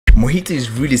Mojito is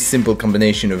really simple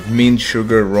combination of mint,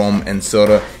 sugar, rum and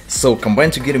soda, so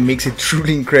combined together makes a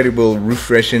truly incredible,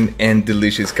 refreshing and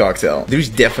delicious cocktail. There is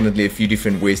definitely a few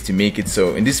different ways to make it,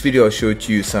 so in this video I'll show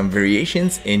you some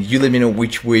variations and you let me know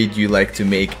which way do you like to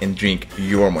make and drink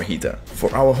your mojito.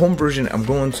 For our home version I'm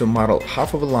going to model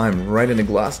half of a lime right in a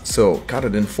glass, so cut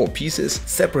it in 4 pieces,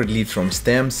 separate leaves from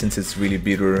stems since it's really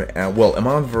bitter. Well,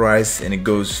 amount varies and it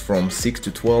goes from 6 to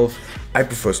 12. I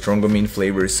prefer stronger mint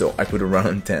flavors, so I put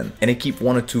around 10. And I keep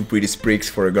 1 or 2 pretty sprigs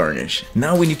for a garnish.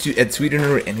 Now we need to add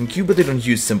sweetener, and in Cuba they don't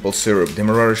use simple syrup.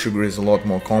 Demerara sugar is a lot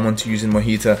more common to use in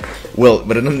mojito. Well,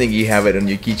 but I don't think you have it in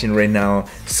your kitchen right now,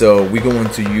 so we're going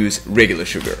to use regular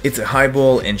sugar. It's a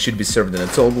highball and should be served in a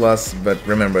tall glass, but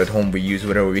remember at home we use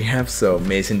whatever we have, so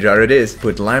mason jar it is.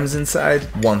 Put limes inside,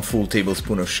 1 full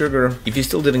tablespoon of sugar. If you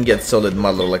still didn't get solid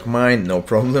muddler like mine, no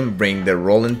problem, bring the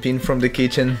rolling pin from the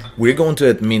kitchen. We're going to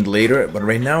add mint later, but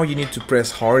right now you need to press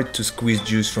hard to squeeze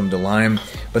juice from the lime,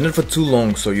 but not for too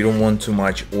long, so you don't want too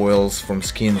much oils from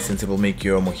skin since it will make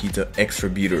your mojito extra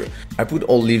bitter. I put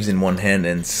all leaves in one hand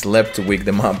and slept to wake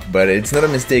them up, but it's not a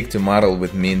mistake to muddle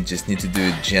with mint, just need to do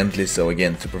it gently, so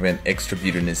again to prevent extra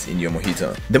bitterness in your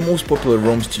mojito. The most popular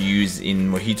rums to use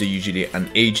in mojito usually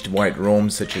unaged white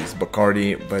rums such as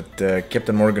Bacardi, but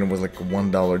Captain Morgan was like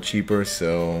 $1 cheaper,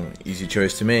 so easy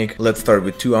choice to make. Let's start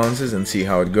with 2 ounces and see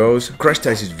how it goes. Crushed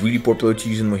ice is really popular to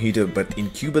use in mojito, but in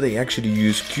Cuba they actually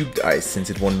use cubed ice since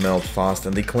it won't melt fast,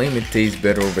 and they claim it tastes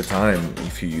better over time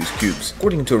if you use cubes.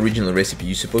 According to original recipe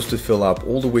you're supposed to fill up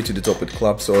all the way to the top with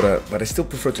club soda, but I still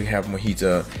prefer to have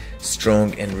mojito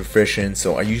strong and refreshing,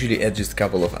 so I usually add just a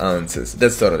couple of ounces.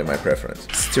 That's totally my preference.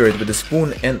 Stir it with a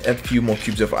spoon and add a few more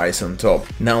cubes of ice on top.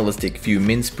 Now let's take a few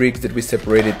mint sprigs that we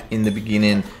separated in the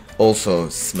beginning. Also,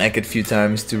 smack it a few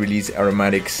times to release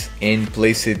aromatics and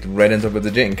place it right on top of the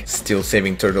drink. Still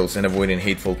saving turtles and avoiding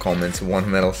hateful comments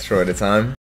 1 metal straw at a time.